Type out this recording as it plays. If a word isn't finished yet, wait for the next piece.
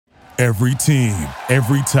Every team,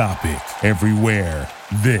 every topic, everywhere.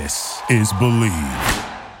 This is Believe.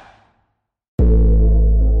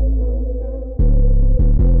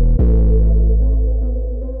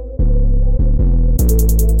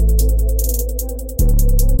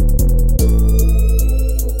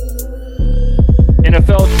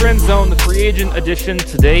 NFL Trend Zone, the free agent edition.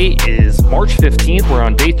 Today is March 15th. We're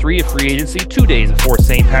on day 3 of free agency, 2 days before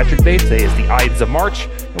St. Patrick's Day. Today is the Ides of March,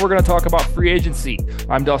 and we're going to talk about free agency.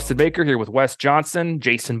 I'm Dustin Baker here with Wes Johnson,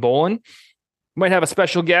 Jason Bolin. We might have a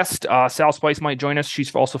special guest. Sal Spice might join us.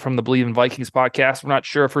 She's also from the Believe in Vikings podcast. We're not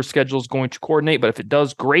sure if her schedule is going to coordinate, but if it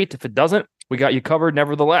does, great. If it doesn't, we got you covered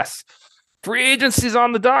nevertheless. Free agency's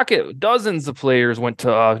on the docket. Dozens of players went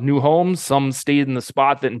to new homes. Some stayed in the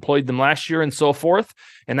spot that employed them last year and so forth.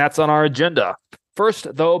 And that's on our agenda. First,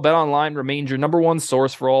 though, BetOnline remains your number one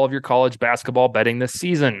source for all of your college basketball betting this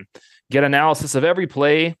season. Get analysis of every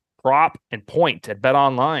play, prop, and point at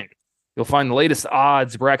BetOnline. You'll find the latest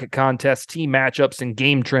odds, bracket contests, team matchups, and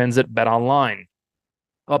game trends at BetOnline.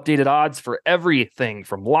 Updated odds for everything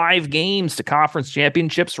from live games to conference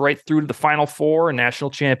championships right through to the Final Four and national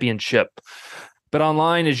championship.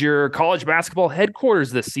 BetOnline is your college basketball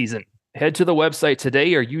headquarters this season. Head to the website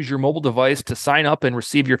today or use your mobile device to sign up and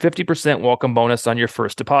receive your 50% welcome bonus on your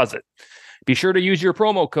first deposit. Be sure to use your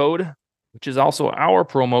promo code, which is also our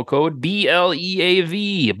promo code,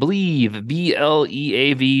 BLEAV, Believe,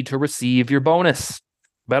 BLEAV, to receive your bonus.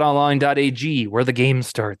 BetOnline.ag, where the game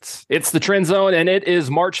starts. It's the Trend Zone, and it is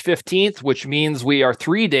March 15th, which means we are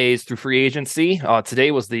 3 days through free agency.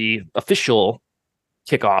 Today was the official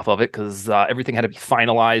kickoff of it because everything had to be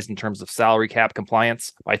finalized in terms of salary cap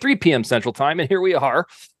compliance by 3 p.m. Central Time, and here we are.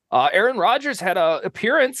 Aaron Rodgers had an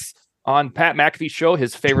appearance on Pat McAfee's show,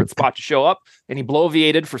 his favorite spot to show up, and he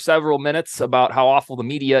bloviated for several minutes about how awful the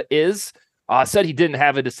media is. Said he didn't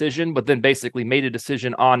have a decision, but then basically made a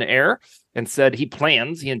decision on air and said he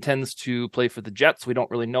intends to play for the Jets. We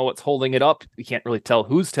don't really know what's holding it up. We can't really tell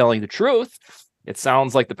who's telling the truth. It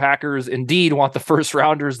sounds like the Packers indeed want the first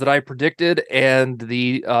rounders that I predicted, and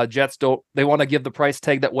the Jets don't. They want to give the price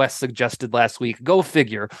tag that Wes suggested last week. Go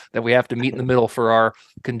figure that we have to meet in the middle for our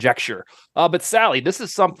conjecture. But Sally, this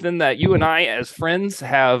is something that you and I as friends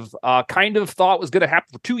have kind of thought was going to happen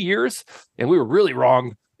for 2 years, and we were really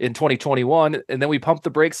wrong in 2021, and then we pumped the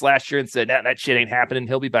brakes last year and said, that shit ain't happening.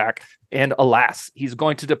 He'll be back. And alas, he's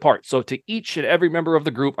going to depart. So to each and every member of the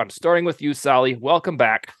group, I'm starting with you, Sally. Welcome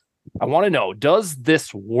back. I want to know, does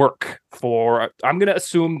this work I'm going to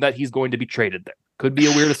assume that he's going to be traded there. Could be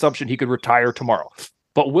a weird assumption he could retire tomorrow.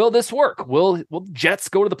 But will this work? Will Jets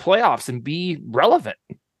go to the playoffs and be relevant?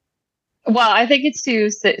 Well, I think it's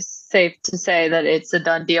too safe to say that it's a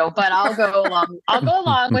done deal, but I'll go along. I'll go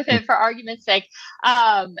along with it for argument's sake.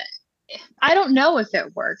 I don't know if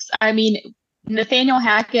it works. I mean, Nathaniel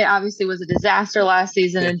Hackett obviously was a disaster last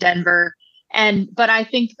season in Denver, but I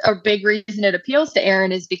think a big reason it appeals to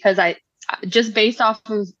Aaron is because just based off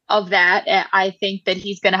of that, I think that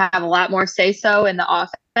he's going to have a lot more say-so in the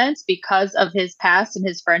offense because of his past and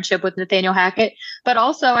his friendship with Nathaniel Hackett. But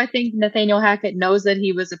also, I think Nathaniel Hackett knows that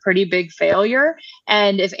he was a pretty big failure.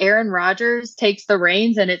 And if Aaron Rodgers takes the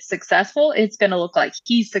reins and it's successful, it's going to look like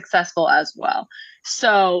he's successful as well.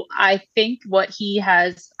 So I think what he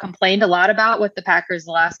has complained a lot about with the Packers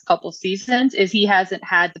the last couple seasons is he hasn't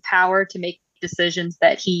had the power to make decisions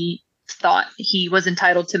that he thought he was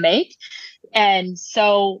entitled to make. And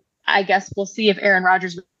so I guess we'll see if Aaron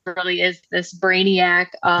Rodgers really is this brainiac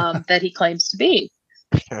that he claims to be.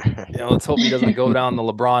 Let's hope he doesn't go down the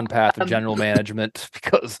LeBron path of general management,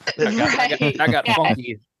 because I got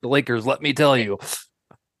funky. The Lakers, let me tell you.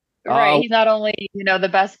 Right. He's not only, the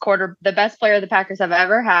best player the Packers have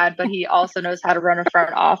ever had, but he also knows how to run a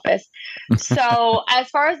front office. So as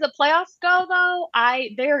far as the playoffs go, though,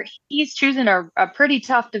 he's choosing a pretty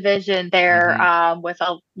tough division there with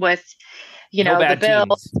the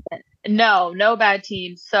Bills. No bad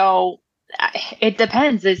teams. So it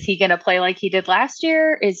depends. Is he going to play like he did last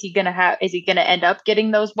year? Is he going to end up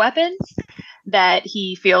getting those weapons that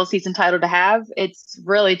he feels he's entitled to have? It's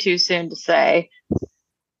really too soon to say.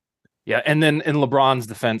 Yeah, and then in LeBron's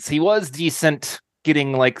defense, he was decent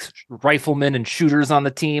getting like riflemen and shooters on the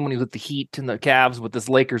team when he was with the Heat and the Cavs, with this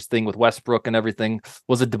Lakers thing with Westbrook and everything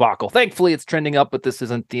was a debacle. Thankfully, it's trending up, but this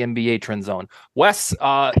isn't the NBA trend zone. Wes,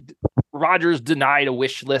 Rodgers denied a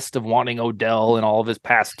wish list of wanting Odell and all of his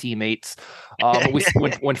past teammates.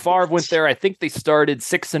 When Favre went there, I think they started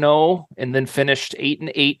 6-0 and then finished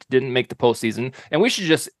 8-8, didn't make the postseason. And we should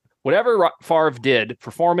just, whatever Favre did,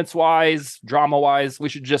 performance-wise, drama-wise, we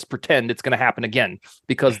should just pretend it's going to happen again,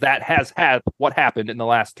 because that has had what happened in the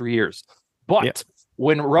last 3 years. But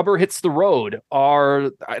when rubber hits the road,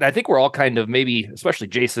 I think we're all kind of, maybe especially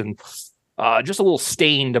Jason, just a little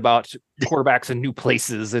stained about quarterbacks in new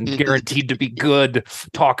places and guaranteed to be good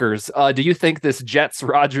talkers. Do you think this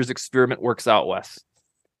Jets-Rodgers experiment works out, Wes?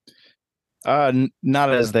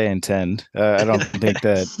 Not as they intend. I don't think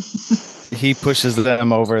that he pushes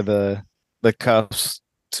them over the cuffs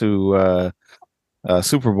to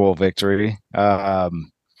Super Bowl victory. I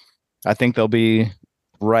think they'll be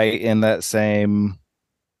right in that same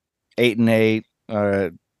 8-8,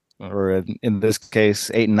 or in this case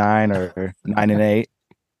 8-9 or 9-8.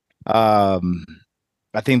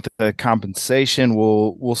 I think the compensation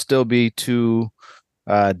will still be 2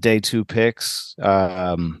 day 2 picks.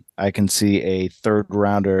 I can see a 3rd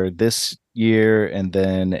rounder this year, and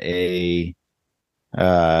then a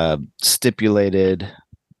stipulated.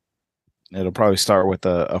 It'll probably start with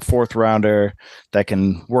a 4th rounder that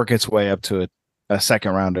can work its way up to a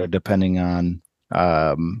 2nd rounder, depending on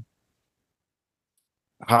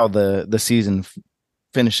how the season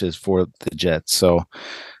finishes for the Jets. So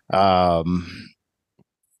I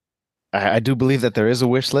do believe that there is a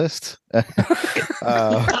wish list.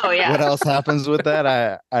 Oh yeah. What else happens with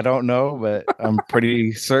that? I don't know, but I'm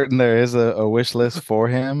pretty certain there is a wish list for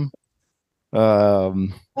him.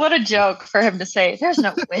 What a joke for him to say. There's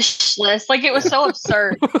no wish list. Like, it was so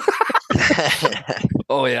absurd.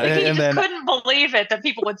 Oh yeah, Like, he and just then couldn't believe it that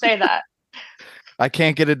people would say that. I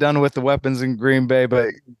can't get it done with the weapons in Green Bay, but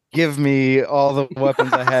give me all the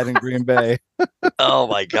weapons I had in Green Bay. Oh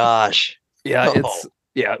my gosh.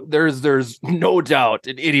 yeah. There's no doubt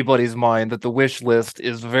in anybody's mind that the wish list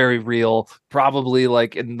is very real. Probably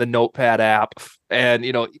like in the Notepad app, and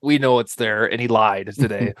we know it's there. And he lied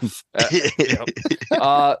today.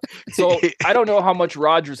 So I don't know how much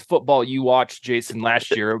Rodgers football you watched, Jason,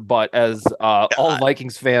 last year, but as all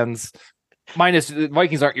Vikings fans, minus the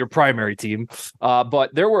Vikings aren't your primary team,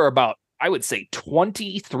 but there were about, I would say,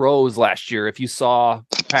 20 throws last year. If you saw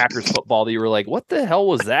Packers football, that you were like, what the hell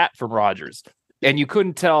was that from Rodgers? And you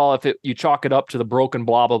couldn't tell if you chalk it up to the broken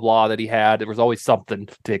blah, blah, blah that he had. There was always something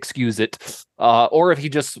to excuse it. Or if he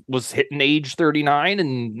just was hitting age 39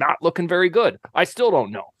 and not looking very good. I still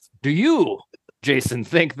don't know. Do you, Jason,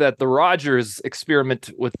 think that the Rodgers experiment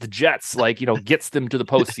with the Jets, gets them to the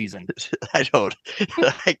postseason?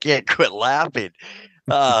 I can't quit laughing.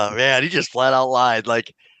 Oh, man, he just flat out lied.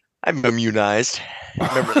 Like, I'm immunized.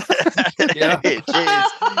 Remember that? Yeah.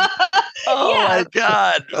 Oh, my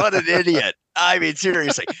God. What an idiot. I mean,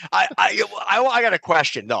 seriously. I got a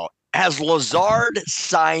question, though. Has Lazard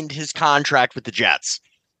signed his contract with the Jets?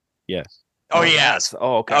 Yes. Oh, yes.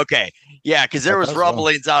 Oh, okay. Okay. Yeah, because there was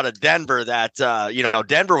rumblings out of Denver that,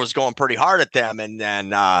 Denver was going pretty hard at them. And then,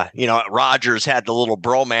 Rodgers had the little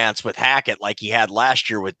bromance with Hackett like he had last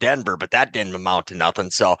year with Denver, but that didn't amount to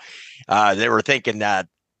nothing. So they were thinking that,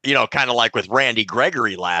 kind of like with Randy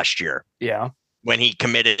Gregory last year. Yeah. When he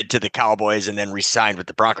committed to the Cowboys and then re-signed with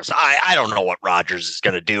the Broncos. I don't know what Rodgers is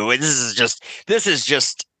going to do. This is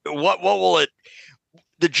just what will it?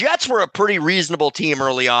 The Jets were a pretty reasonable team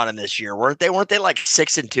early on in this year, weren't they? Weren't they like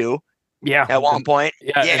 6-2? Yeah, at one point.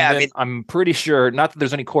 Yeah. I mean, I'm pretty sure, not that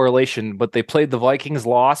there's any correlation, but they played the Vikings,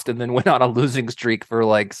 lost, and then went on a losing streak for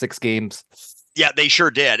like 6 games. Yeah, they sure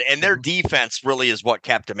did, and their defense really is what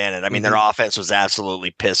kept them in it. I mean, their offense was absolutely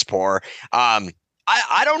piss poor.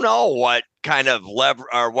 I don't know what kind of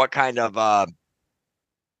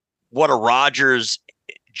what a Rodgers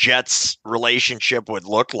Jets relationship would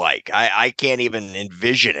look like. I can't even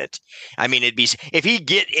envision it. I mean,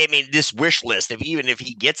 this wish list, if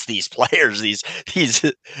he gets these players, these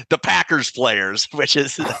the Packers players, which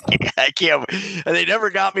is I can't. They never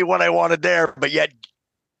got me what I wanted there, but yet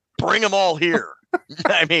bring them all here.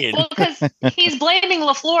 I mean, because he's blaming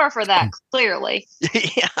LaFleur for that, clearly.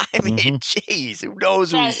 Yeah, I mean, geez, who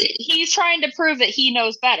knows? He's trying to prove that he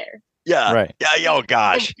knows better. Yeah, right. Yeah. Oh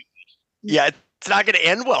gosh. Yeah, it's not going to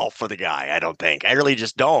end well for the guy. I don't think. I really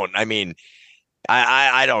just don't. I mean,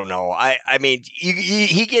 I don't know. I mean,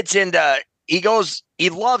 he gets into. He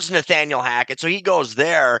loves Nathaniel Hackett, so he goes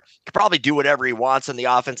there. Could probably do whatever he wants on the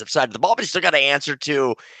offensive side of the ball, but he's still got to answer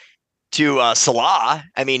to Salah.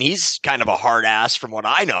 I mean, he's kind of a hard ass from what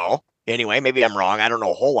I know. Anyway, maybe I'm wrong. I don't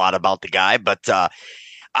know a whole lot about the guy, but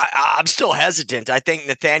I'm still hesitant. I think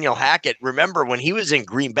Nathaniel Hackett, remember when he was in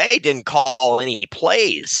Green Bay, didn't call any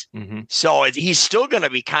plays. Mm-hmm. So he's still going to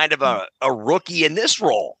be kind of a rookie in this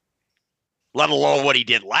role. let alone what he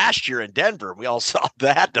did last year in Denver. We all saw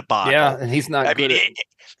that debacle. Yeah, and he's not good.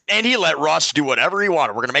 And he let Russ do whatever he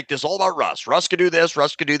wanted. We're going to make this all about Russ. Russ could do this,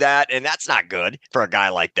 Russ could do that, and that's not good for a guy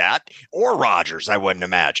like that. Or Rodgers, I wouldn't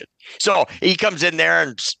imagine. So he comes in there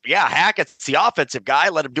and, Hackett's the offensive guy.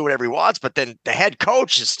 Let him do whatever he wants, but then the head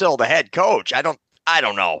coach is still the head coach. I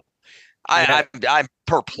don't know. I'm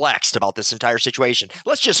perplexed about this entire situation.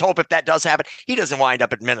 Let's just hope if that does happen, he doesn't wind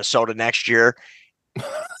up in Minnesota next year.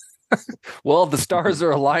 Well, the stars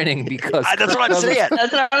are aligning because that's what I'm saying.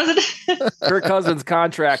 That's what I was. Kirk Cousins'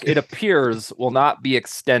 contract, it appears, will not be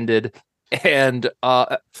extended. And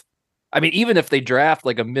even if they draft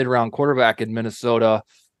like a mid-round quarterback in Minnesota,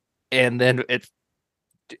 and then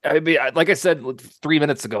like I said 3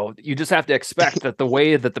 minutes ago, you just have to expect that the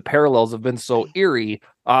way that the parallels have been so eerie.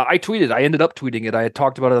 I ended up tweeting it. I had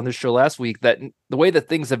talked about it on this show last week, that the way that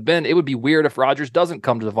things have been, it would be weird if Rodgers doesn't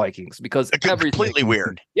come to the Vikings, because completely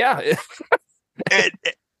weird. Yeah.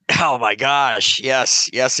 Oh my gosh. Yes,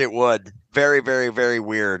 it would. Very, very, very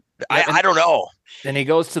weird. I don't know. And he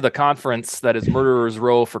goes to the conference that is murderer's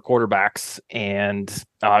row for quarterbacks. And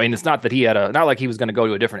it's not that not like he was going to go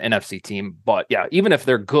to a different NFC team, but yeah, even if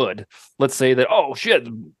they're good, let's say that, oh shit,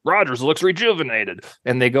 Rodgers looks rejuvenated,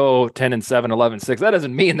 and they go 10-7, 11-6. That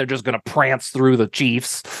doesn't mean they're just going to prance through the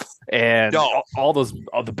Chiefs and all those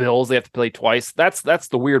the Bills they have to play twice. That's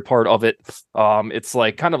the weird part of it. It's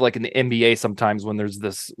like kind of like in the NBA sometimes when there's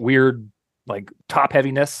this weird like top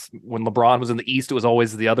heaviness. When LeBron was in the East, it was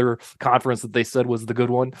always the other conference that they said was the good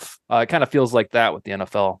one. It kind of feels like that with the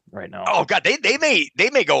NFL right now. Oh God, they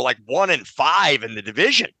may go like 1-5 in the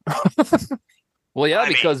division. Well, yeah,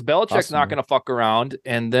 because Belichick's not going to fuck around,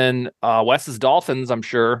 and then Wes's Dolphins, I'm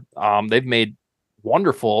sure, they've made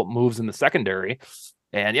wonderful moves in the secondary,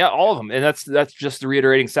 and yeah, all of them. And that's just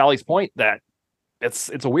reiterating Sally's point that it's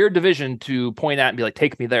a weird division to point at and be like,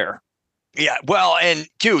 take me there. Yeah, well, and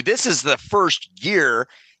dude, this is the first year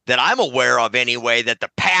that I'm aware of anyway that the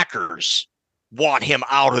Packers want him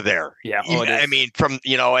out of there. Yeah, and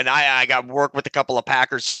I got work with a couple of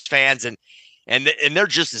Packers fans, and they're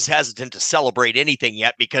just as hesitant to celebrate anything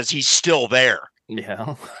yet because he's still there.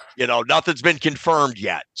 Yeah, nothing's been confirmed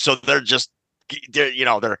yet, so they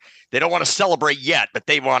don't want to celebrate yet, but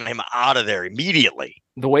they want him out of there immediately.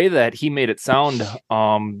 The way that he made it sound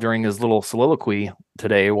during his little soliloquy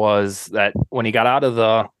today was that when he got out of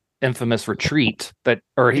the infamous retreat,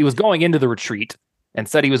 he was going into the retreat and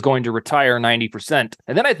said he was going to retire 90%.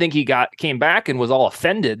 And then I think he came back and was all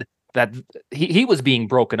offended that he was being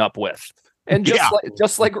broken up with. And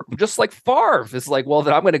just like Favre, it's like, well,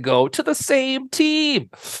 then I'm going to go to the same team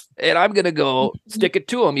and I'm going to go stick it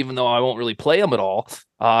to him, even though I won't really play him at all.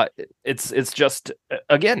 It's just,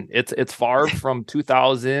 again, it's Favre from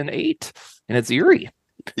 2008, and it's eerie.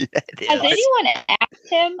 Has anyone asked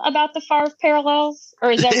him about the Favre parallels,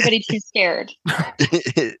 or is everybody too scared?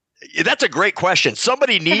 That's a great question.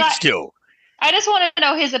 Somebody needs to. I just want to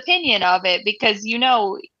know his opinion of it, because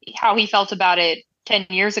how he felt about it 10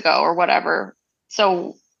 years ago or whatever.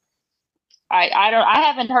 So I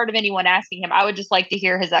haven't heard of anyone asking him. I would just like to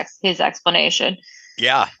hear his explanation.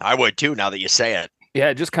 Yeah, I would too, now that you say it. Yeah,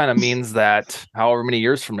 it just kind of means that however many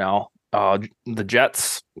years from now, the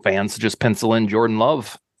Jets fans just pencil in Jordan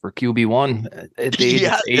Love for QB1 at the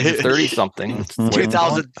age of 30 something.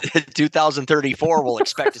 2034, we'll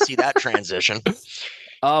expect to see that transition.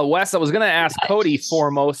 Wes, I was going to ask Cody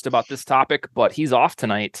foremost about this topic, but he's off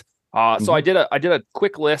tonight. So I did a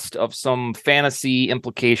quick list of some fantasy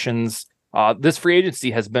implications. This free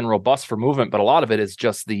agency has been robust for movement, but a lot of it is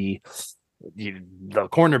just the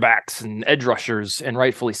cornerbacks and edge rushers, and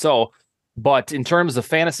rightfully so. But in terms of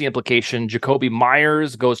fantasy implication, Jacoby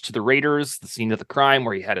Myers goes to the Raiders, the scene of the crime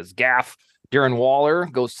where he had his gaffe. Darren Waller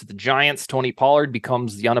goes to the Giants. Tony Pollard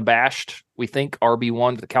becomes the unabashed, we think,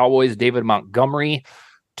 RB1 to the Cowboys. David Montgomery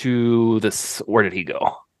to where did he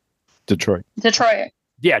go? Detroit.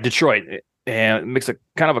 Yeah, Detroit. And it makes a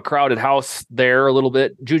kind of a crowded house there a little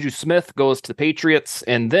bit. Juju Smith goes to the Patriots.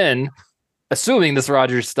 And then, assuming this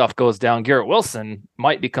Rodgers stuff goes down, Garrett Wilson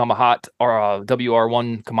might become a hot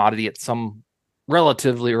WR1 commodity at some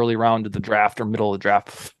relatively early round of the draft or middle of the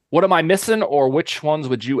draft. What am I missing, or which ones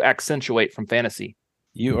would you accentuate from fantasy?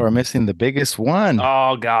 You are missing the biggest one.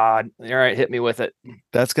 Oh, God. All right, hit me with it.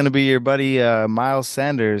 That's going to be your buddy Miles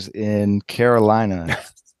Sanders in Carolina.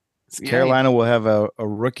 Carolina will have a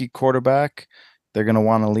rookie quarterback. They're going to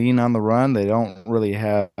want to lean on the run. They don't really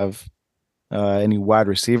have any wide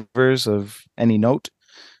receivers of any note.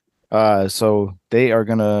 So they are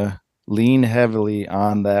going to lean heavily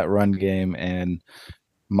on that run game, and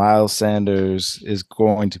Miles Sanders is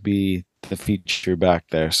going to be the feature back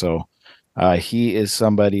there. So he is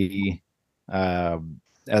somebody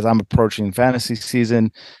as I'm approaching fantasy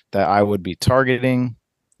season that I would be targeting.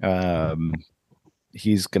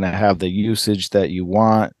 He's going to have the usage that you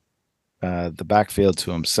want, the backfield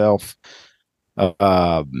to himself.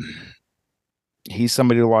 He's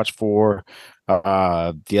somebody to watch for.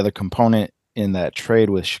 The other component in that trade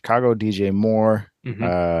with Chicago, DJ Moore.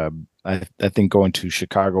 I think going to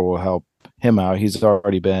Chicago will help him out. He's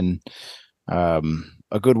already been a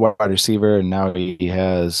good wide receiver, and now he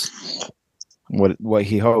has what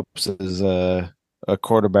he hopes is a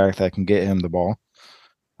quarterback that can get him the ball.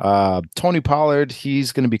 Tony Pollard,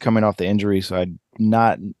 he's going to be coming off the injury, so I'm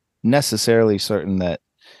not necessarily certain that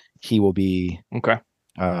he will be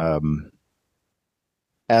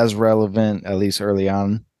as relevant, at least early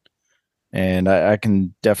on. And I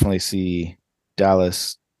can definitely see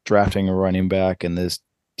Dallas drafting a running back in this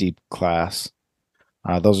deep class.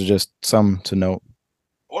 Those are just some to note.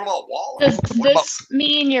 What about Waller? Does this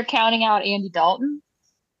mean you're counting out Andy Dalton?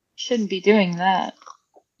 Shouldn't be doing that.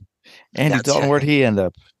 Andy Dalton, where'd he end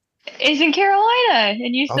up? He's in Carolina,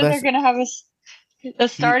 and you said they're going to have a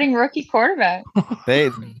starting rookie quarterback.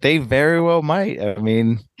 They very well might. I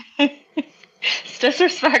mean, it's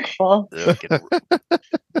disrespectful.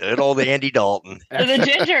 Good old Andy Dalton. So the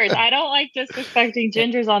Gingers. I don't like disrespecting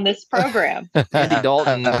Gingers on this program. Andy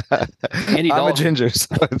Dalton. I'm a Ginger.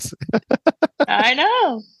 So I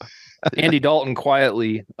know. Andy Dalton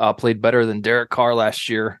quietly played better than Derek Carr last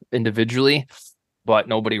year individually, but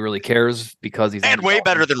nobody really cares because he's and way Dalton.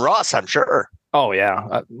 better than Russ, I'm sure. Oh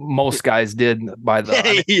yeah, most guys did by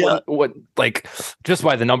the what just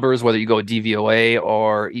by the numbers, whether you go DVOA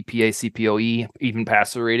or EPA, CPOE, even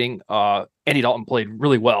passer rating. Andy Dalton played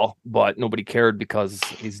really well, but nobody cared because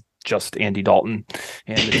he's just Andy Dalton.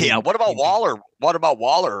 And yeah, what about Waller? What about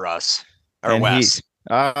Waller, Russ or Wes?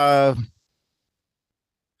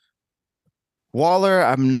 Waller,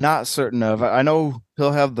 I'm not certain of. I know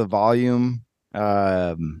he'll have the volume,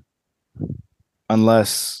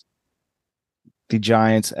 unless the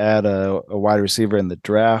Giants add a wide receiver in the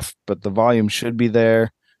draft, but the volume should be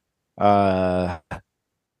there. I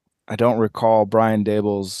don't recall Brian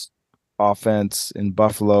Dable's offense in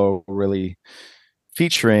Buffalo really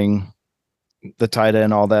featuring the tight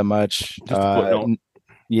end all that much.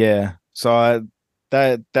 Yeah, so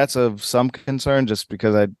that's of some concern just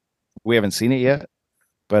because we haven't seen it yet,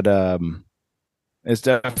 but it's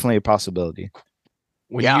definitely a possibility.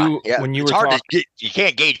 When you it's hard to you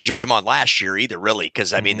can't gauge him on last year either, really,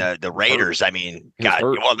 because I mean the Raiders,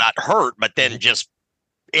 not hurt, but then just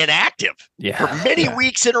inactive for many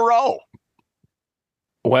weeks in a row.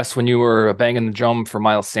 Wes, when you were banging the drum for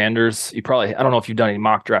Miles Sanders, I don't know if you've done any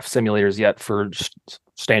mock draft simulators yet for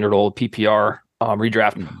standard old PPR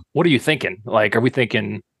redraft. What are you thinking? Like, are we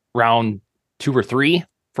thinking round 2 or 3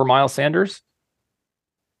 for Miles Sanders?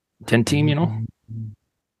 10 team,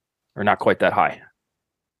 or not quite that high?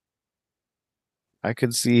 I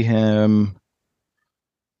could see him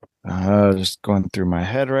just going through my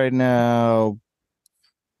head right now,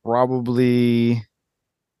 probably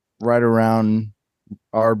right around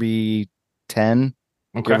RB 10,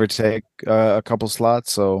 give or take a couple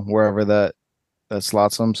slots. So wherever that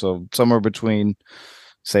slots him, so somewhere between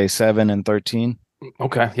say 7 and 13.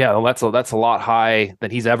 Okay, yeah, well, that's a lot high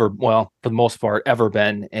than he's ever, for the most part, ever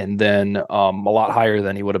been, and then a lot higher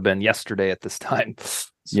than he would have been yesterday at this time.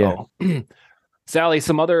 So, yeah. Sally,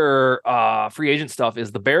 some other free agent stuff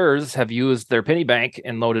is the Bears have used their penny bank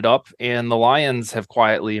and loaded up, and the Lions have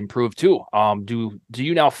quietly improved too. Do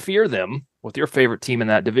you now fear them with your favorite team in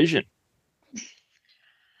that division?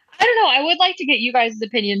 I don't know. I would like to get you guys'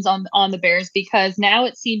 opinions on the Bears, because now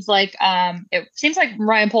it seems like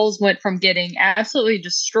Ryan Poles went from getting absolutely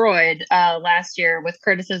destroyed last year with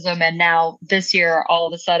criticism, and now this year all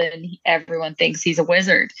of a sudden everyone thinks he's a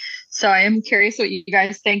wizard. So I am curious what you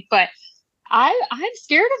guys think, but I'm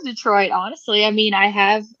scared of Detroit, honestly. I mean,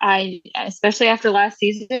 I especially after last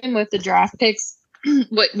season with the draft picks,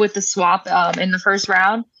 with the swap in the first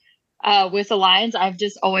round with the Lions, I've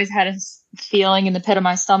just always had a feeling in the pit of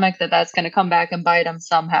my stomach that that's going to come back and bite them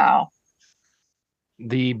somehow.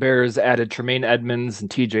 The Bears added Tremaine Edmonds and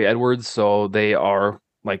TJ Edwards, so they are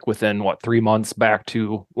within 3 months back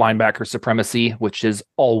to linebacker supremacy, which is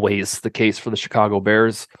always the case for the Chicago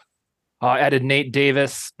Bears. Added Nate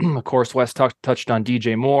Davis, of course. Wes touched on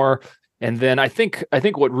DJ Moore, and then I think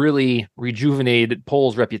what really rejuvenated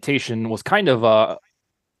Poles' reputation was kind of a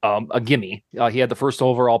gimme. He had the first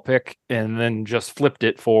overall pick, and then just flipped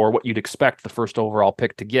it for what you'd expect the first overall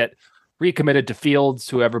pick to get. Recommitted to Fields,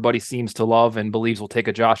 who everybody seems to love and believes will take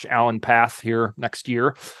a Josh Allen path here next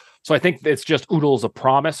year. So I think it's just oodles of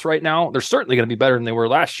promise right now. They're certainly going to be better than they were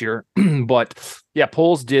last year. But yeah,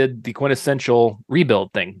 Poles did the quintessential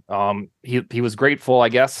rebuild thing. He was grateful, I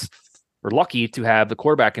guess, or lucky to have the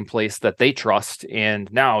quarterback in place that they trust.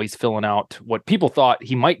 And now he's filling out what people thought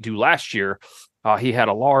he might do last year. He had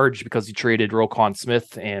a large because he traded Roquan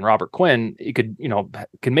Smith and Robert Quinn. He could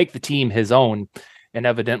make the team his own. And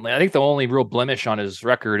evidently, I think the only real blemish on his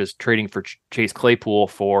record is trading for Chase Claypool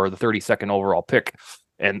for the 32nd overall pick.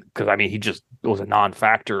 And because, I mean, he just was a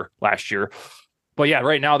non-factor last year. But yeah,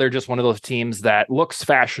 right now they're just one of those teams that looks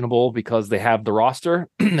fashionable because they have the roster.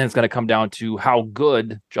 And it's going to come down to how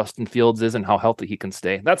good Justin Fields is and how healthy he can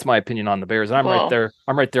stay. That's my opinion on the Bears. And I'm right there.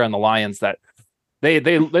 I'm right there on the Lions that they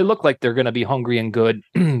look like they're going to be hungry and good.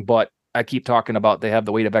 But I keep talking about they have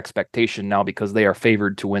the weight of expectation now because they are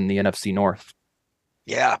favored to win the NFC North.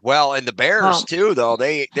 Yeah, well, and the Bears too, though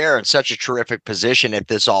they're in such a terrific position if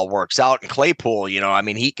this all works out. And Claypool, I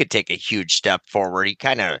mean, he could take a huge step forward. He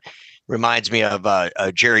kind of reminds me of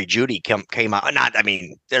Jerry Jeudy came out. Not, I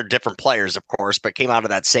mean, they're different players, of course, but came out of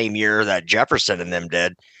that same year that Jefferson and them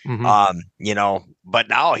did. Mm-hmm. But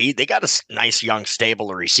now they got a nice young stable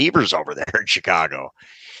of receivers over there in Chicago.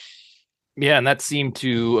 Yeah, and that seemed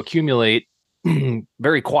to accumulate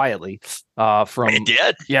very quietly from it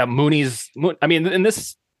did. Yeah, I mean, and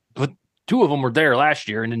this, two of them were there last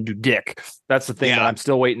year and didn't do dick. That's the thing that I'm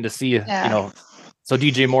still waiting to see. So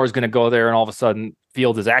DJ Moore is going to go there and all of a sudden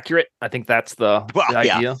Field is accurate. I think that's the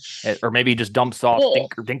idea. Or maybe he just dumps off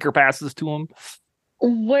dinker passes to him.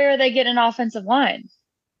 Where are they getting an offensive line?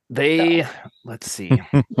 Let's see.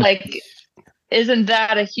 Isn't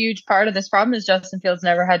that a huge part of this problem? Is Justin Fields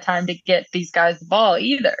never had time to get these guys the ball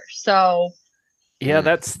either. So yeah,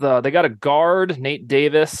 they got a guard, Nate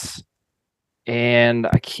Davis, and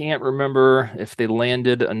I can't remember if they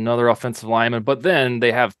landed another offensive lineman, but then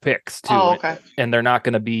they have picks too. Oh, okay. And they're not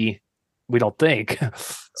going to be, we don't think,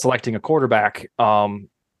 selecting a quarterback.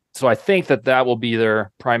 So I think that will be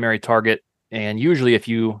their primary target. And usually if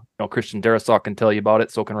Christian Darrisaw can tell you about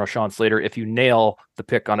it, so can Rashawn Slater. If you nail the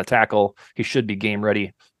pick on a tackle, he should be game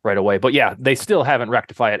ready right away. But yeah, they still haven't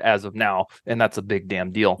rectified it as of now, and that's a big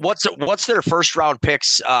damn deal. What's their first round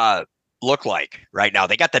picks look like right now?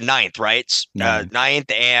 They got the 9th, right?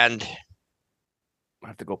 9th, and I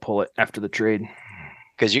have to go pull it after the trade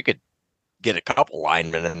because you could get a couple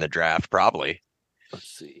linemen in the draft probably. Let's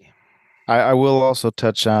see. I will also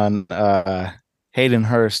touch on Hayden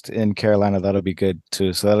Hurst in Carolina. That'll be good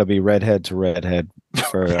too. So that'll be redhead to redhead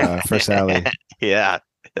for Sally. Yeah.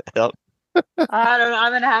 I don't know.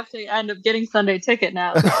 I'm gonna have to end up getting Sunday ticket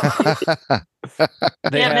now.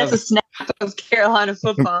 Miss a snap of Carolina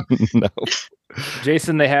football. No.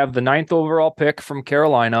 Jason, they have the 9th overall pick from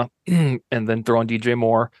Carolina, and then throw in DJ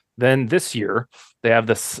Moore. Then this year they have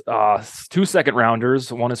this 2 second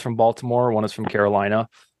rounders. One is from Baltimore, one is from Carolina.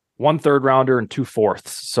 1 third rounder and 2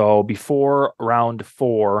 fourths. So before round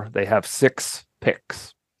 4, they have 6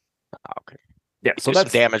 picks. Okay. Yeah. So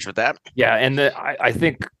that's damage with that. Yeah. And I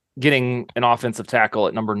think getting an offensive tackle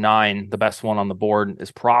at number 9, the best one on the board,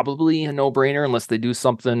 is probably a no-brainer unless they do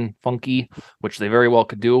something funky, which they very well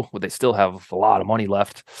could do, but they still have a lot of money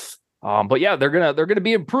left. But yeah, they're gonna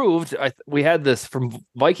be improved. We had this from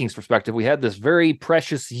Vikings perspective. We had this very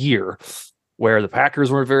precious year where the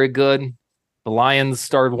Packers weren't very good. The Lions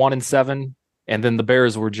started 1-7, and then the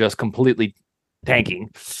Bears were just completely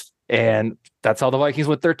tanking. And that's how the Vikings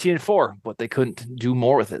went 13-4, but they couldn't do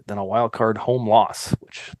more with it than a wild card home loss,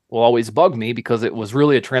 which will always bug me because it was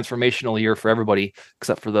really a transformational year for everybody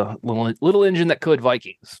except for the little engine that could,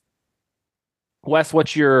 Vikings. Wes,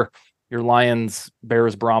 what's your Lions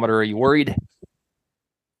Bears barometer? Are you worried?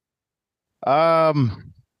 They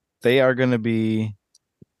are going to be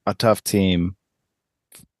a tough team.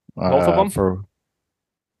 Both of them? For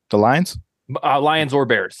the Lions? Lions or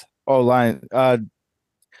Bears? Oh, Lions.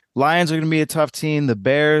 Lions are going to be a tough team. The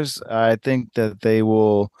Bears, I think that they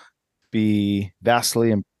will be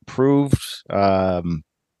vastly improved. I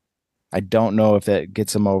don't know if that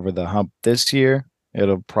gets them over the hump this year.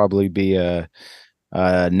 It'll probably be a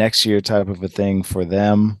next year type of a thing for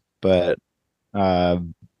them. But the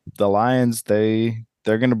Lions, they're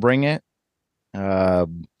going to bring it. I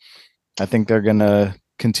think they're going to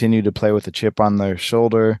continue to play with a chip on their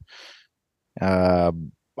shoulder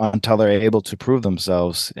until they're able to prove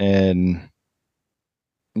themselves. And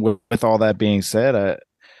with all that being said,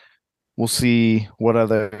 we'll see what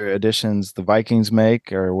other additions the Vikings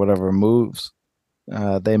make or whatever moves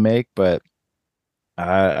they make. But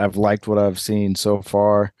I've liked what I've seen so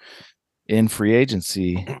far in free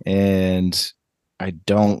agency, and I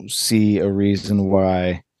don't see a reason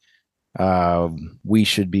why we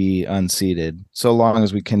should be unseated so long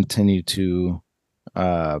as we continue to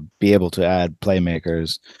be able to add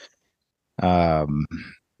playmakers on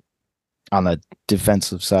the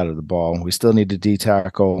defensive side of the ball. We still need to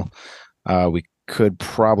D-tackle. We could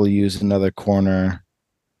probably use another corner,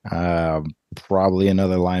 probably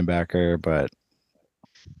another linebacker, but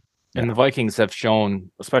And the Vikings have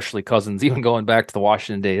shown, especially Cousins, even going back to the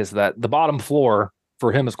Washington days, that the bottom floor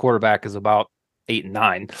for him as quarterback is about 8 and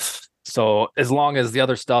 9. So as long as the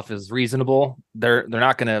other stuff is reasonable, they're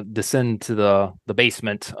not going to descend to the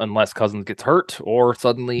basement unless Cousins gets hurt or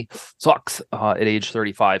suddenly sucks at age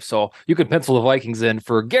 35. So you could pencil the Vikings in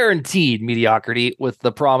for guaranteed mediocrity with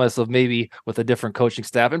the promise of maybe with a different coaching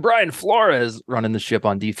staff and Brian Flores running the ship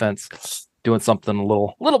on defense, doing something a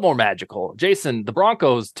little more magical. Jason, the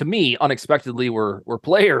Broncos, to me, unexpectedly were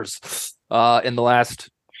players in the last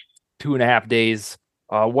 2.5 days.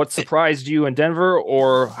 What surprised you in Denver,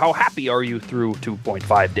 or how happy are you through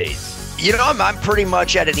 2.5 days? I'm pretty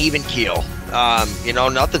much at an even keel.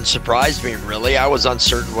 Nothing surprised me, really. I was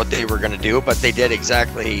uncertain what they were going to do, but they did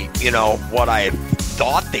exactly, what I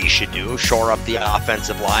thought they should do, shore up the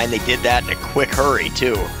offensive line. They did that in a quick hurry,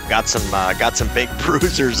 too. Got some big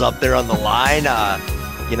bruisers up there on the line.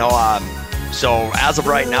 So as of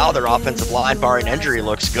right now, their offensive line, barring injury,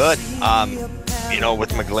 looks good.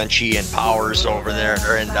 With McGlinchey and Powers over there,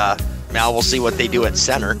 and now we'll see what they do at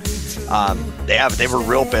center. They were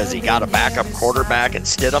real busy. Got a backup quarterback in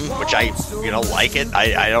Stidham, which I like it.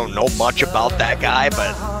 I don't know much about that guy,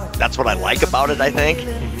 but that's what I like about it. I think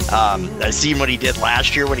I seen what he did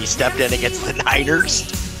last year when he stepped in against the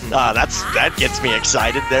Niners. That gets me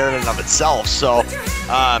excited there in and of itself. So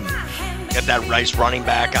got that Rice running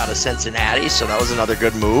back out of Cincinnati, so that was another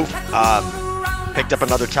good move. Picked up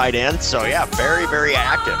another tight end. So, yeah, very, very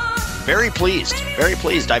active. Very pleased. Very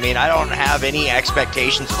pleased. I mean, I don't have any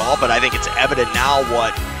expectations at all, but I think it's evident now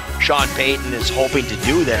what Sean Payton is hoping to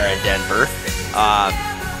do there in Denver.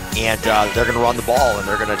 And they're going to run the ball, and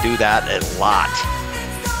they're going to do that a lot.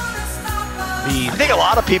 I think a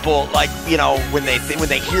lot of people, when they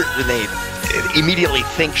immediately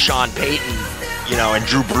think Sean Payton, and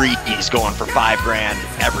Drew Brees going for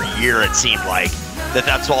 $5,000 every year, it seemed like.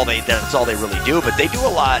 That's all they really do, but they do a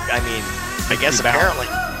lot. I mean, I guess apparently,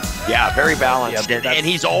 very balanced, and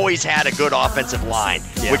he's always had a good offensive line,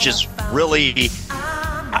 which is really,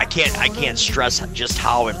 I can't stress just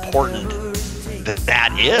how important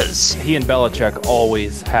that is. He and Belichick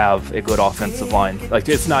always have a good offensive line. Like,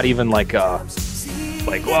 it's not even this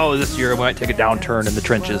year we might take a downturn in the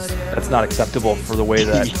trenches. That's not acceptable for the way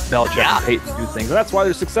that Belichick and Payton do things, and that's why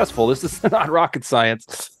they're successful. This is not rocket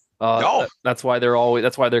science. No. That's why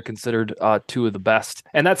they're considered two of the best.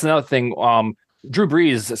 And that's another thing. Drew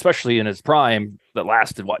Brees, especially in his prime that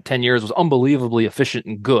lasted 10 years, was unbelievably efficient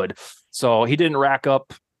and good. So he didn't rack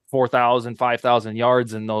up 4,000, 5,000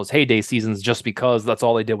 yards in those heyday seasons just because that's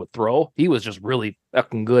all they did with throw. He was just really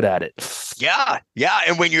fucking good at it. Yeah.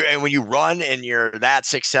 And when you run and you're that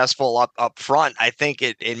successful up front, I think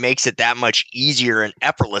it makes it that much easier and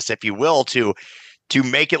effortless, if you will, to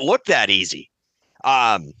make it look that easy.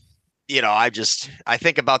 I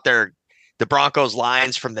think about the Broncos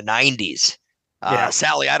lines from the 90s.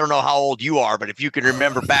 Sally, I don't know how old you are, but if you can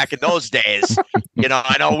remember back in those days,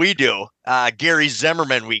 I know we do. Gary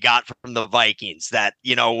Zimmerman we got from the Vikings that,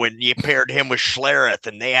 when you paired him with Schlereth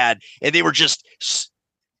and they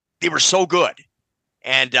were so good.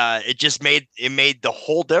 And it made the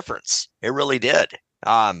whole difference. It really did.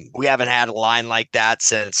 We haven't had a line like that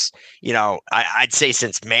since, I'd say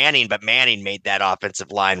since Manning, but Manning made that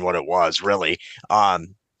offensive line what it was, really.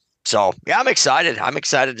 So yeah, I'm excited. I'm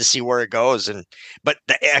excited to see where it goes. But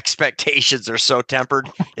the expectations are so tempered.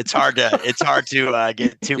 It's hard to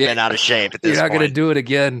get two men out of shape at this point. You're not going to do it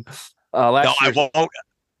again. I won't.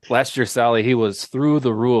 Last year, Sally, he was through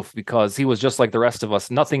the roof because he was just like the rest of us.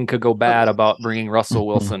 Nothing could go bad about bringing Russell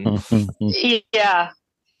Wilson. Yeah.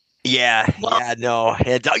 No.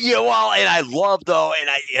 And I love though, and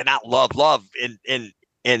not love in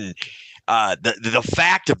the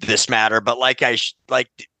fact of this matter, but like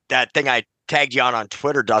that thing I tagged you on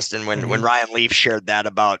Twitter, Dustin, when Ryan Leaf shared that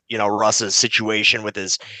about Russ's situation with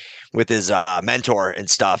his mentor and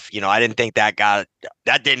stuff. I didn't think that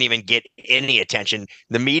didn't even get any attention.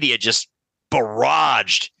 The media just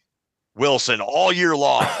barraged Wilson all year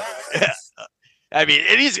long. I mean,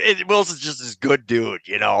 Wilson's just this good dude,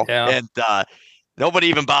 and nobody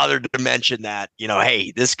even bothered to mention that,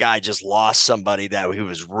 hey, this guy just lost somebody that he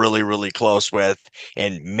was really, really close with.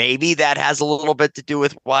 And maybe that has a little bit to do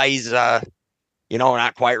with why he's, not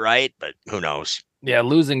quite right, but who knows? Yeah,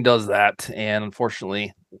 losing does that, and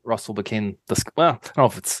unfortunately, Russell became I don't know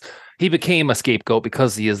if he became a scapegoat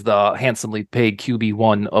because he is the handsomely paid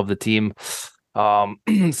QB1 of the team.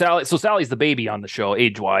 Sally's the baby on the show,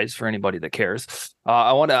 age-wise, for anybody that cares.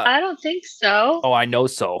 I don't think so. Oh, I know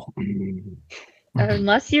so.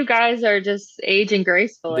 Unless you guys are just aging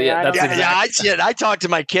gracefully. Yeah, that's exactly. I see it. I talk to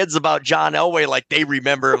my kids about John Elway like they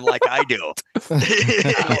remember him like I do.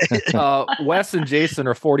 Wes and Jason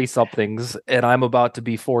are 40-somethings, and I'm about to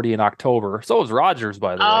be 40 in October. So is Rogers,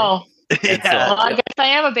 by the way. Oh, Yeah. well, I guess I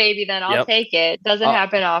am a baby then. I'll take it. Doesn't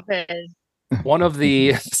happen often. One of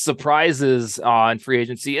the surprises on free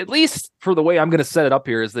agency, at least for the way I'm going to set it up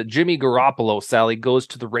here, is that Jimmy Garoppolo, Sally, goes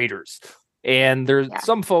to the Raiders. And there's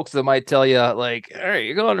some folks that might tell you, like, all right,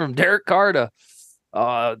 you're going from Derek Carr to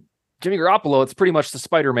Jimmy Garoppolo. It's pretty much the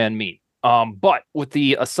Spider-Man meme. But with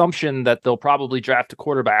the assumption that they'll probably draft a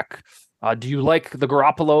quarterback, do you like the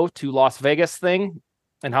Garoppolo to Las Vegas thing?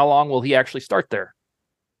 And how long will he actually start there?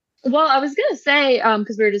 Well, I was going to say,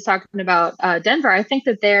 because we were just talking about Denver, I think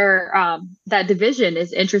that that division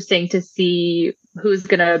is interesting to see who's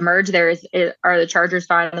going to emerge there. Are the Chargers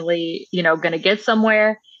finally, going to get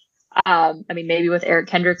somewhere? I mean, maybe with Eric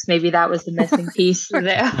Kendricks, maybe that was the missing piece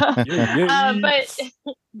there. But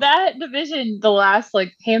that division, the last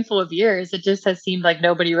handful of years, it just has seemed like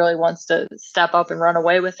nobody really wants to step up and run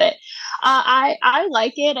away with it. I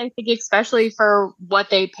like it. I think especially for what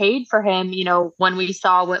they paid for him, when we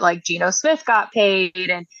saw what Geno Smith got paid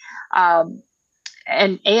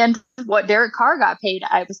and what Derek Carr got paid,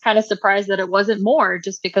 I was kind of surprised that it wasn't more,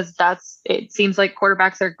 just because it seems like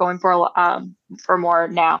quarterbacks are going for more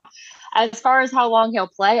now. As far as how long he'll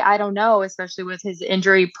play, I don't know, especially with his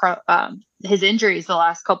injuries the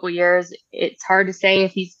last couple of years. It's hard to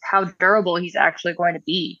say how durable he's actually going to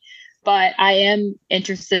be. But I am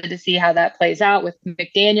interested to see how that plays out with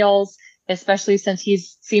McDaniels, especially since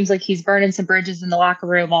seems like he's burning some bridges in the locker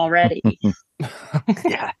room already.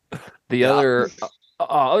 Yeah. The other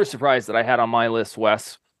surprise that I had on my list,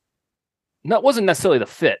 Wes, wasn't necessarily the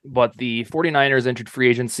fit, but the 49ers entered free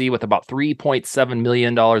agency with about $3.7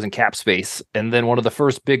 million in cap space. And then one of the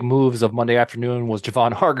first big moves of Monday afternoon was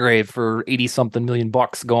Javon Hargrave for 80-something million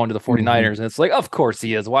bucks going to the 49ers. Mm-hmm. And it's like, of course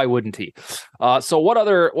he is. Why wouldn't he? So what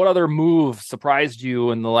other move surprised you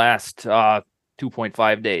in the last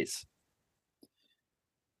 2.5 days?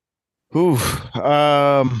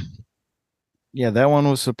 Yeah, that one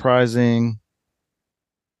was surprising.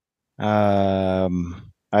 I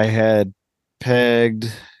had pegged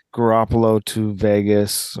Garoppolo to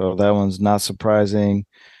Vegas, so that one's not surprising.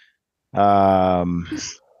 Baker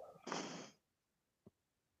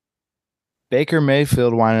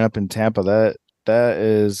Mayfield winding up in Tampa, that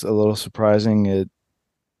is a little surprising.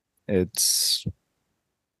 It's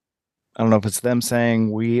I don't know if it's them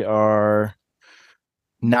saying we are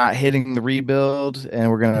not hitting the rebuild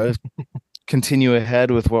and we're gonna continue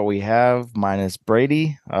ahead with what we have minus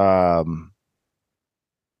Brady.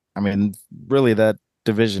 I mean, really, that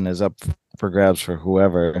division is up for grabs for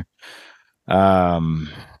whoever. Man,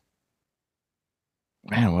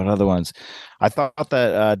 what other ones? I thought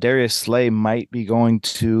that Darius Slay might be going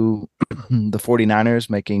to the 49ers,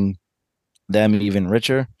 making them even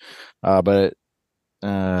richer. But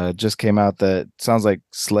it just came out that it sounds like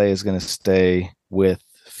Slay is going to stay with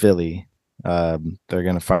Philly. They're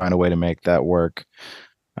going to find a way to make that work.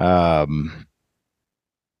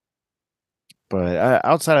 But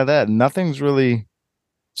outside of that, nothing's really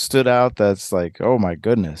stood out that's like, oh my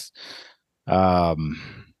goodness.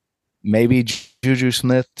 Maybe Juju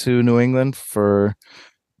Smith to New England for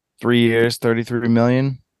 3 years, $33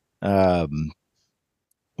 million.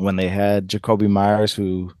 When they had Jacoby Myers,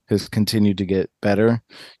 who has continued to get better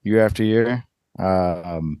year after year.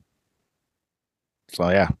 So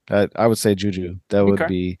yeah, I would say Juju. That would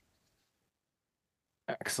be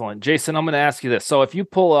excellent. Jason, I'm going to ask you this. So if you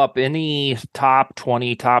pull up any top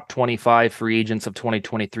 20, top 25 free agents of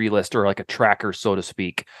 2023 list, or like a tracker, so to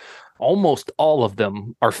speak, almost all of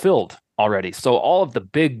them are filled already. So all of the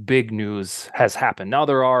big news has happened. Now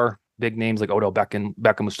there are big names like Odell Beckham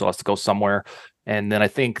who still has to go somewhere. And then I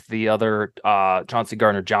think the other Chauncey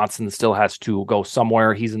Gardner-Johnson still has to go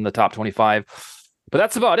somewhere. He's in the top 25. But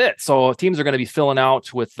that's about it. So teams are going to be filling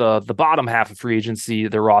out with the bottom half of free agency,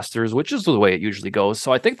 their rosters, which is the way it usually goes.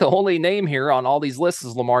 So I think the only name here on all these lists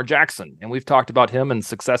is Lamar Jackson. And we've talked about him in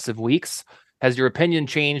successive weeks. Has your opinion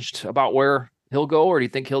changed about where he'll go, or do you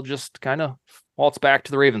think he'll just kind of waltz back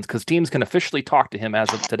to the Ravens? Because teams can officially talk to him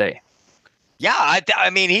as of today. Yeah,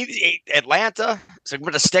 I mean, he's Atlanta, so I'm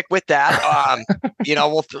going to stick with that.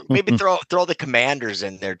 We'll maybe throw the Commanders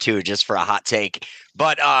in there too, just for a hot take.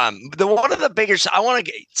 But one of the bigger, I want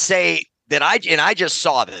to say that I just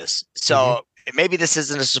saw this. So maybe this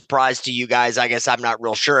isn't a surprise to you guys. I guess I'm not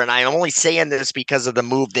real sure. And I'm only saying this because of the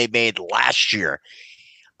move they made last year.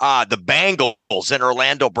 The Bengals and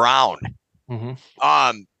Orlando Brown.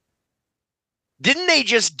 Didn't they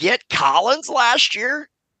just get Collins last year?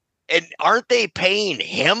 And aren't they paying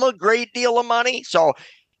him a great deal of money? So,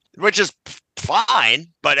 which is fine.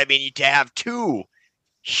 But I mean, to have two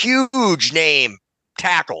huge name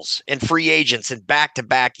tackles and free agents in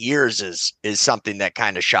back-to-back years is something that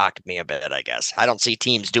kind of shocked me a bit, I guess. I don't see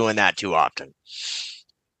teams doing that too often.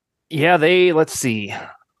 Yeah, let's see.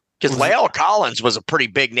 Because La'el Collins was a pretty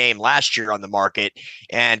big name last year on the market.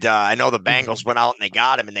 And I know the Bengals went out and they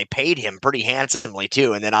got him and they paid him pretty handsomely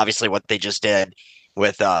too. And then obviously what they just did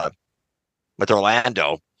with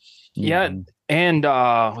Orlando. Yeah. And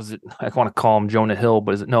was it, I want to call him Jonah Hill,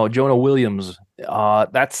 but Jonah Williams.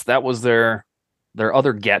 That was their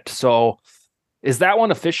other get. So is that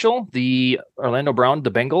one official? The Orlando Brown,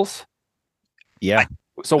 the Bengals? Yeah.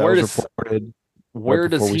 So where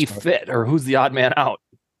does he fit, or who's the odd man out?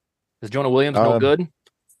 Is Jonah Williams no good?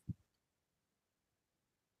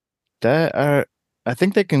 I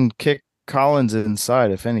think they can kick Collins inside,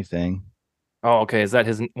 if anything. Oh, okay. Is that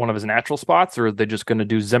one of his natural spots, or are they just going to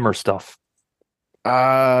do Zimmer stuff?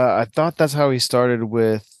 I thought that's how he started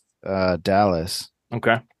with Dallas.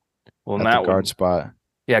 Okay. Well, at the guard spot.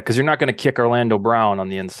 Yeah, because you're not going to kick Orlando Brown on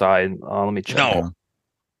the inside. Let me check. No.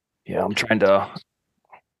 Yeah, I'm trying to.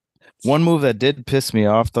 One move that did piss me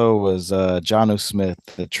off, though, was Jonnu Smith,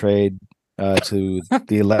 the trade to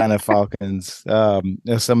the Atlanta Falcons.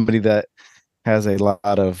 As somebody that has a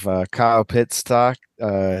lot of Kyle Pitts stock,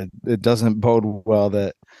 it doesn't bode well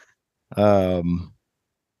that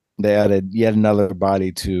they added yet another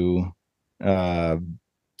body to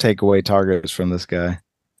take away targets from this guy.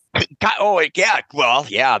 Oh, yeah. Well,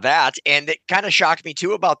 yeah, that. And it kind of shocked me,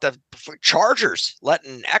 too, about the Chargers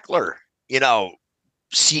letting Eckler,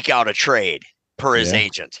 seek out a trade per his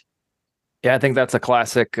agent. Yeah, I think that's a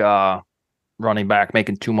classic running back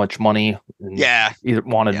making too much money. And either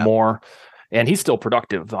wanted more. And he's still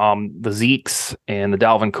productive. The Zekes and the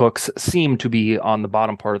Dalvin Cooks seem to be on the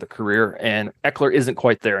bottom part of the career, and Eckler isn't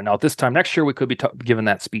quite there. Now, this time next year, we could be given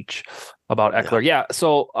that speech about Eckler. Yeah.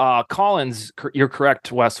 So Collins, you're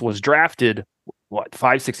correct, Wes, was drafted,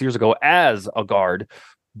 5-6 years ago as a guard,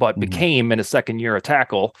 but became in his second year a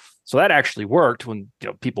tackle. So that actually worked when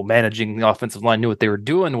people managing the offensive line knew what they were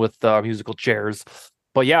doing with musical chairs.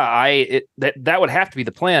 But yeah, that would have to be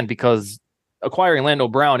the plan, because acquiring Orlando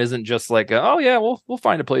Brown isn't just like, we'll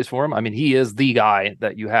find a place for him. I mean, he is the guy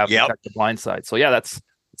that you have to protect the blind side. So yeah, it's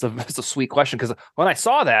a sweet question, because when I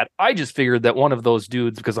saw that, I just figured that one of those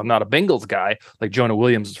dudes, because I'm not a Bengals guy, like Jonah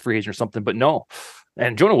Williams is free agent or something, but no.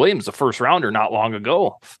 And Jonah Williams is a first rounder not long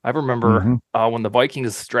ago. I remember when the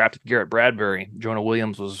Vikings drafted Garrett Bradbury, Jonah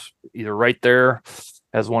Williams was either right there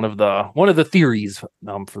as one of the theories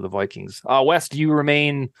for the Vikings. Wes, do you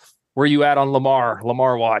remain where you at on Lamar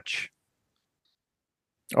watch?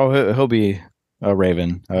 Oh, he'll be a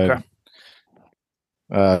Raven. Okay.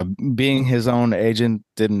 Being his own agent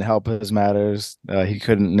didn't help his matters. He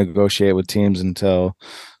couldn't negotiate with teams until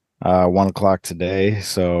 1:00 today.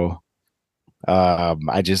 So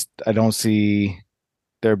I don't see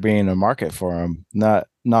there being a market for him. Not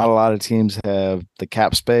a lot of teams have the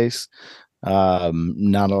cap space.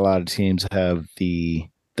 Not a lot of teams have the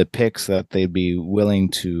picks that they'd be willing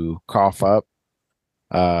to cough up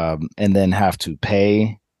and then have to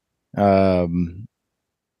pay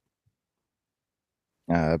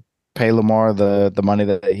Lamar the money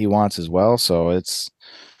that he wants as well. So it's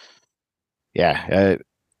I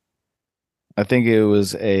think it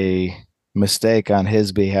was a mistake on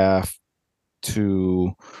his behalf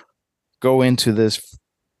to go into this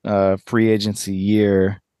free agency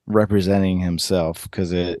year representing himself,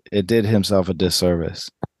 because it did himself a disservice.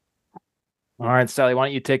 All right, Sally, why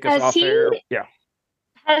don't you take us off there? Yeah.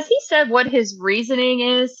 Has he said what his reasoning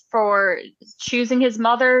is for choosing his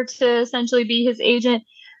mother to essentially be his agent?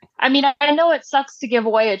 I mean, I know it sucks to give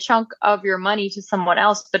away a chunk of your money to someone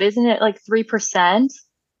else, but isn't it like 3%?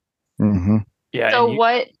 Yeah. So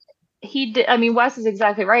what he did, I mean, Wes is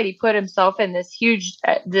exactly right. He put himself in this huge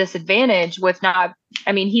disadvantage with not,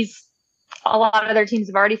 I mean, a lot of other teams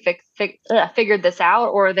have already figured this out,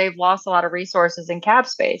 or they've lost a lot of resources in cap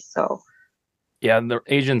space. So, yeah, the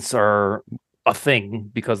agents are a thing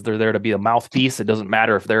because they're there to be a mouthpiece. It doesn't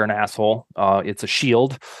matter if they're an asshole. It's a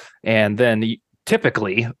shield. And then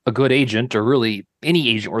typically a good agent, or really any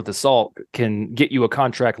agent worth the salt, can get you a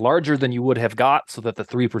contract larger than you would have got, so that the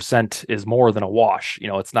 3% is more than a wash.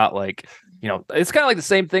 It's not like, it's kind of like the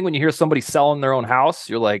same thing when you hear somebody selling their own house.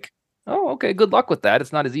 You're like, Oh, okay. Good luck with that.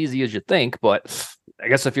 It's not as easy as you think, but I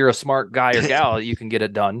guess if you're a smart guy or gal, you can get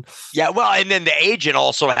it done. Yeah, well, and then the agent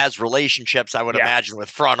also has relationships, I would imagine, with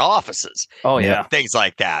front offices. Oh, yeah. Things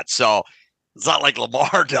like that. So it's not like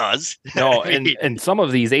Lamar does. No, and some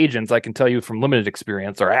of these agents, I can tell you from limited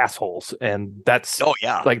experience, are assholes, and that's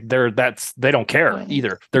like they don't care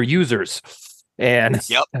either. They're users, and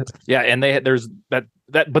and there's that.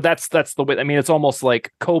 But that's the way. I mean, it's almost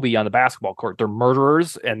like Kobe on the basketball court. They're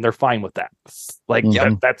murderers, and they're fine with that. Like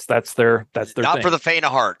that's their not thing. for the faint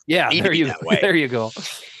of heart. Yeah, there you go.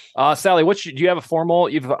 Sally, do you have a formal?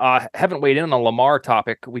 Haven't weighed in on the Lamar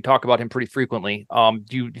topic. We talk about him pretty frequently. Do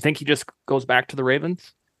you think he just goes back to the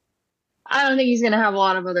Ravens? I don't think he's going to have a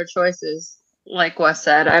lot of other choices. Like Wes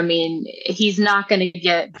said, I mean, he's not going to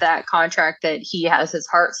get that contract that he has his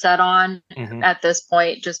heart set on at this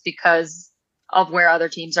point, just because of where other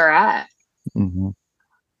teams are at. Mm-hmm.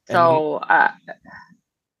 So,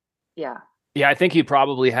 yeah. Yeah, I think he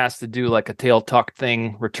probably has to do like a tail tuck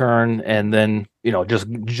thing, return, and then just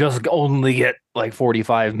only get like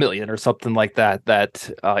 $45 million or something like that.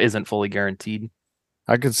 That isn't fully guaranteed.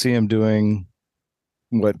 I could see him doing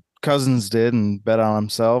what Cousins did and bet on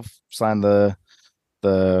himself, sign the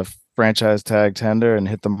franchise tag tender, and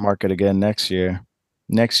hit the market again next year.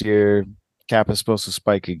 Next year, cap is supposed to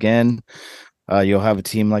spike again. You'll have a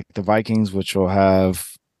team like the Vikings, which will have,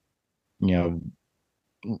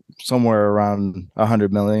 somewhere around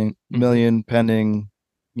 100 million pending,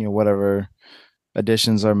 whatever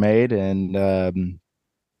additions are made, and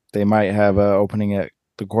they might have an opening at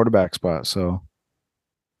the quarterback spot. So,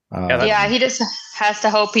 he just has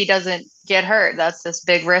to hope he doesn't get hurt. That's this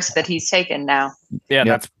big risk that he's taken now. Yeah,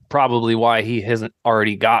 that's probably why he hasn't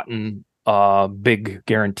already gotten a big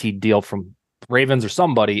guaranteed deal from Ravens or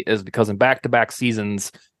somebody, is because in back-to-back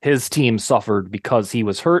seasons, his team suffered because he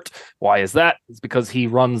was hurt. Why is that? It's because he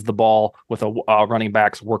runs the ball with a running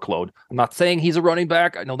back's workload. I'm not saying he's a running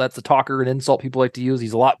back. I know that's a talker and insult people like to use.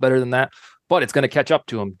 He's a lot better than that, but it's going to catch up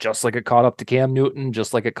to him, just like it caught up to Cam Newton,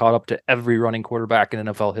 just like it caught up to every running quarterback in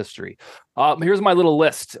NFL history. Here's my little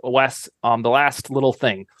list, Wes. The last little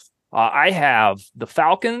thing. I have the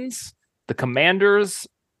Falcons, the Commanders,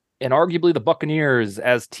 and arguably the Buccaneers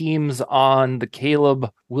as teams on the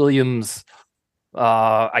Caleb Williams.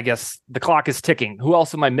 I guess the clock is ticking. Who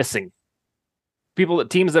else am I missing?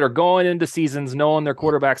 Teams that are going into seasons knowing their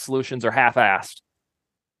quarterback solutions are half-assed.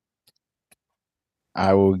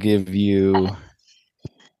 I will give you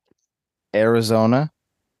Arizona.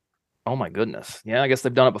 Oh my goodness. Yeah, I guess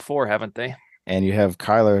they've done it before, haven't they? And you have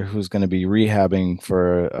Kyler, who's going to be rehabbing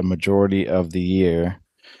for a majority of the year.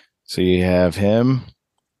 So you have him.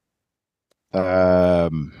 I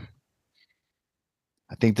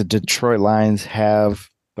think the Detroit Lions have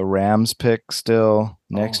the Rams pick still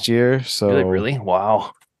next year. So do they really?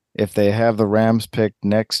 Wow. If they have the Rams pick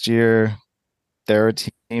next year, they're a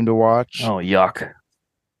team to watch. Oh, yuck.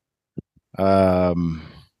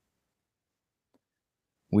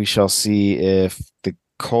 We shall see if the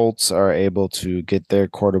Colts are able to get their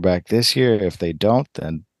quarterback this year. If they don't,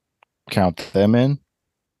 then count them in.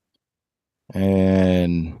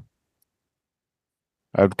 And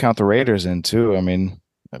I would count the Raiders in too. I mean,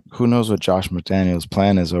 who knows what Josh McDaniels'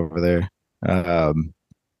 plan is over there?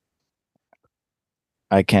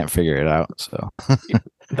 I can't figure it out. So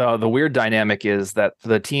the weird dynamic is that for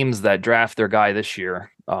the teams that draft their guy this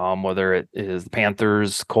year, whether it is the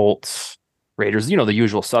Panthers, Colts, Raiders, the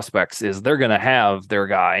usual suspects, is they're going to have their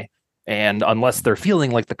guy. And unless they're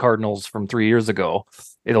feeling like the Cardinals from 3 years ago,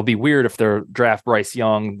 it'll be weird if they're draft Bryce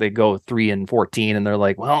Young, they go 3-14, and they're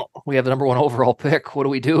like, well, we have the number 1 overall pick. What do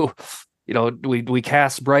we do? Do we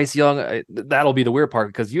cast Bryce Young? That'll be the weird part,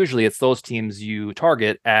 because usually it's those teams you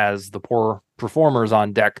target as the poor performers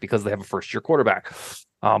on deck because they have a first-year quarterback.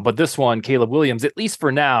 But this one, Caleb Williams, at least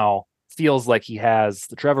for now, feels like he has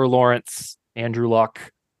the Trevor Lawrence, Andrew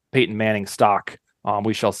Luck, Peyton Manning stock.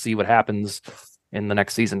 We shall see what happens in the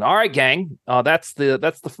next season. All right, gang. That's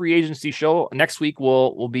the free agency show. Next week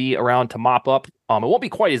we'll be around to mop up. It won't be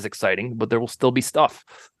quite as exciting, but there will still be stuff.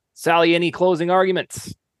 Sally, any closing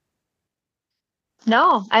arguments?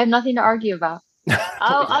 No, I have nothing to argue about.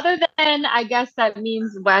 Other than, I guess that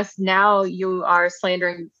means, Wes, now you are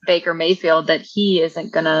slandering Baker Mayfield that he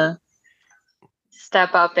isn't gonna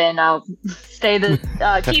step up and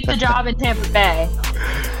keep the job in Tampa Bay.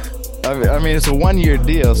 I mean, it's a 1-year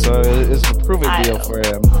deal, so it's a proven deal for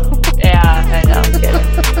him. Yeah, I know. I'm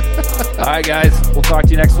kidding. All right, guys. We'll talk to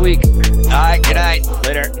you next week. All right. Good night.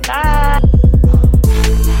 Later. Bye.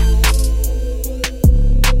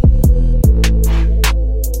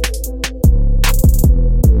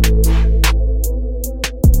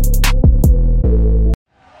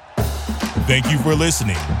 Thank you for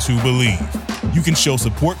listening to Believe. You can show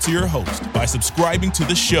support to your host by subscribing to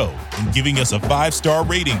the show and giving us a 5-star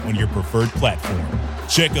rating on your preferred platform.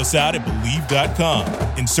 Check us out at Believe.com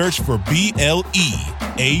and search for BLEAV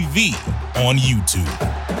on YouTube.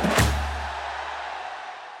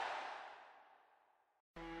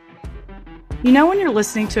 You know when you're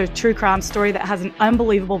listening to a true crime story that has an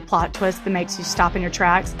unbelievable plot twist that makes you stop in your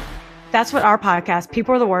tracks? That's what our podcast,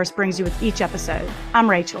 People Are the Worst, brings you with each episode. I'm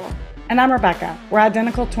Rachel. And I'm Rebecca. We're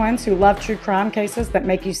identical twins who love true crime cases that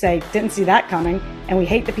make you say, didn't see that coming, and we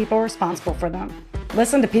hate the people responsible for them.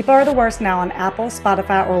 Listen to People Are the Worst now on Apple,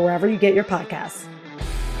 Spotify, or wherever you get your podcasts.